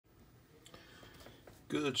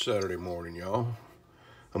Good Saturday morning, y'all.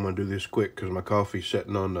 I'm gonna do this quick because my coffee's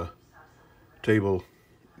sitting on the table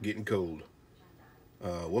getting cold.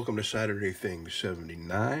 Welcome to Saturday Things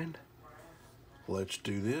 79. Let's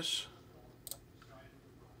do this.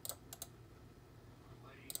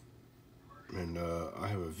 And I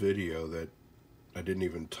have a video that I didn't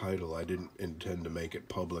even title. I didn't intend to make it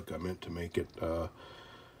public. I meant to make it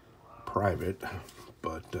private.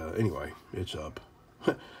 But anyway, it's up.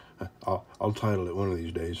 I'll title it one of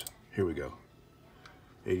these days. Here we go.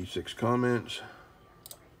 86 comments.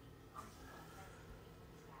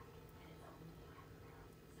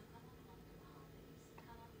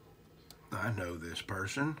 I know this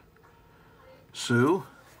person. Sue.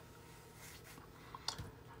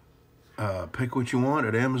 Pick what you want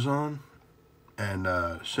at Amazon and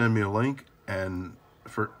send me a link. And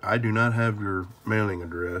I do not have your mailing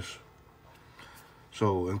address,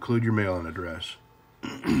 so include your mailing address.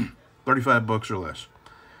 35 bucks or less.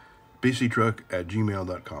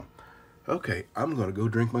 BCtruck@gmail.com. Okay, I'm gonna go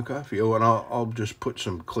drink my coffee. Oh, and I'll just put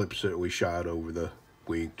some clips that we shot over the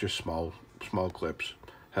week, just small clips.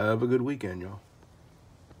 Have a good weekend, y'all.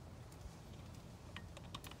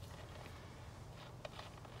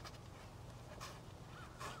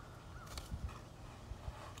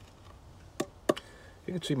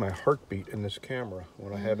 You can see my heartbeat in this camera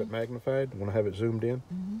when I have it magnified, when I have it zoomed in.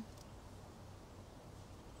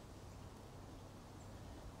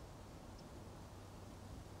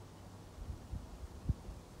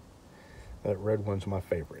 That red one's my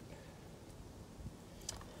favorite.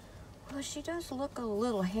 Well, she does look a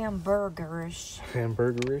little hamburgerish.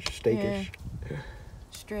 Hamburgerish? Steakish? Yeah.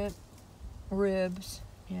 Strip. Ribs.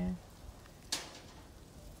 Yeah.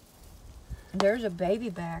 There's a baby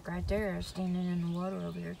back right there standing in the water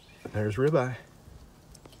over here. There's ribeye.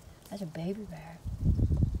 That's a baby back.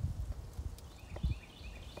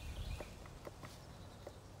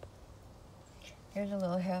 Here's a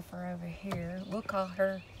little heifer over here. We'll call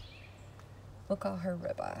her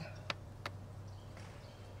ribeye.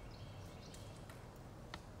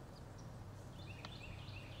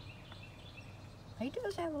 He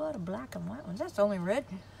does have a lot of black and white ones. That's the only red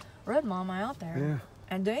mama out there. Yeah.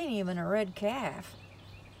 And there ain't even a red calf.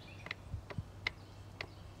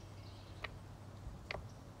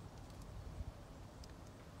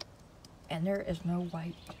 And there is no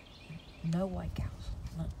white cows.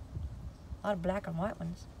 No. A lot of black and white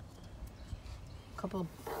ones. A couple of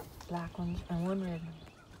black ones and one red one.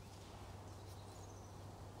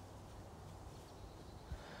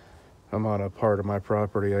 I'm on a part of my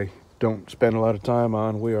property I don't spend a lot of time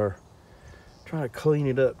on. We are trying to clean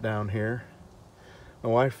it up down here. My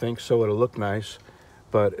wife thinks so it'll look nice,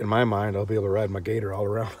 but in my mind I'll be able to ride my gator all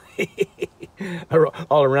around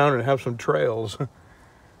all around and have some trails.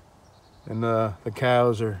 And the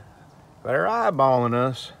cows they're eyeballing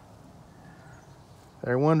us.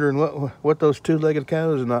 They're wondering what those two-legged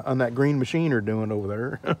cows on that green machine are doing over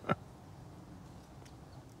there.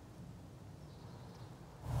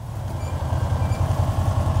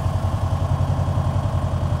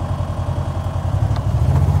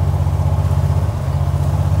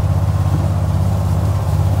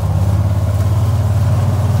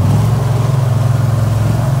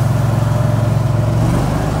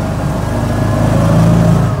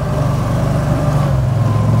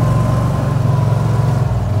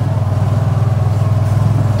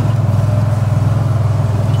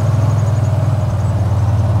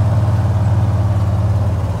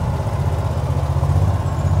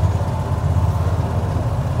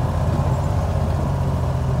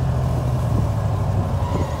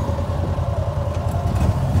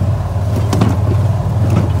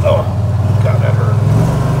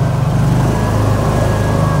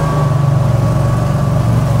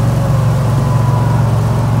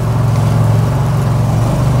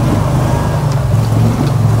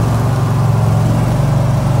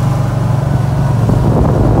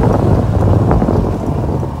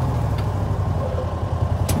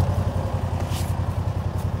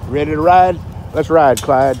 Ready to ride? Let's ride,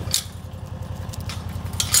 Clyde.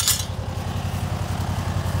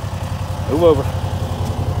 Move over.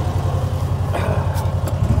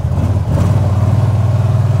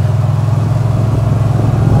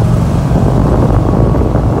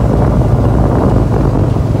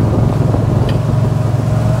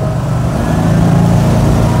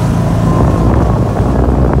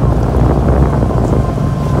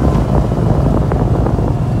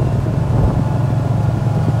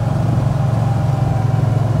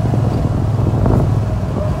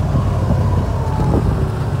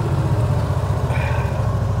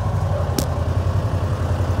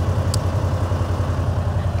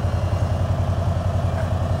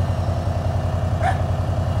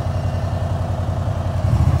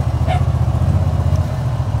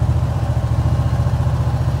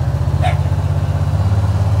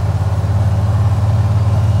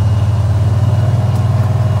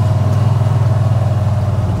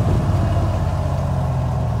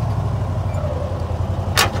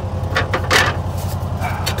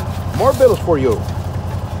 more bills for you.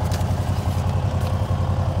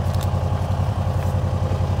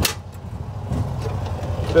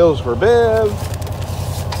 Bills for Bev.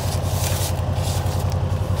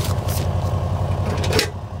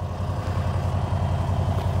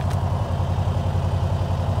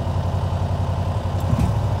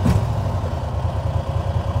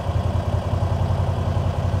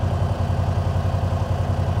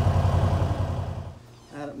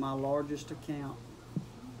 Out at my largest account,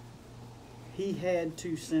 he had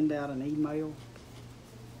to send out an email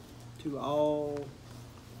to all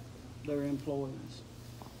their employees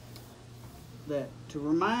that to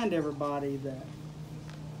remind everybody that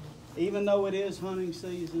even though it is hunting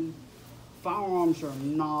season, firearms are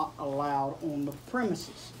not allowed on the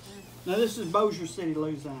premises. Now this is Bossier City,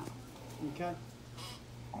 Louisiana, okay?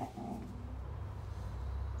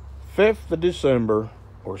 5th of December,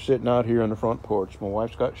 we're sitting out here on the front porch. My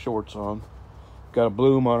wife's got shorts on. Got a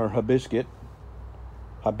bloom on her hibiscus.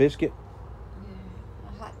 Hibiscus?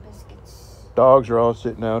 Yeah, hot biscuits. Dogs are all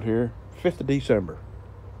sitting out here. 5th of December.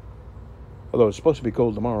 Although it's supposed to be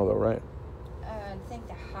cold tomorrow though, right? I think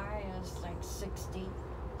the high is like 60.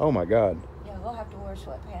 Oh my God. Yeah, we'll have to wear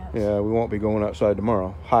sweatpants. Yeah, we won't be going outside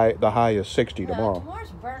tomorrow. The high is 60 tomorrow.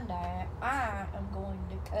 Tomorrow's burn day. I am going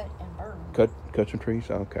to cut and burn. Cut some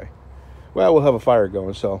trees? Okay. Well, we'll have a fire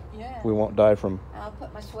going, so Yeah. we won't die from I'll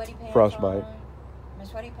put my sweaty pants frostbite. on, my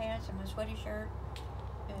sweaty pants and my sweaty shirt,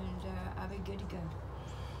 and I'll be good to go.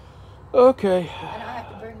 Okay. And I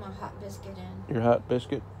have to bring my hot biscuit in. Your hot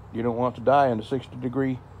biscuit. You don't want to die in the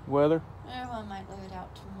 60-degree weather? Well, I might leave it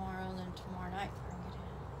out tomorrow, then tomorrow night bring it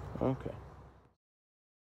in. Okay.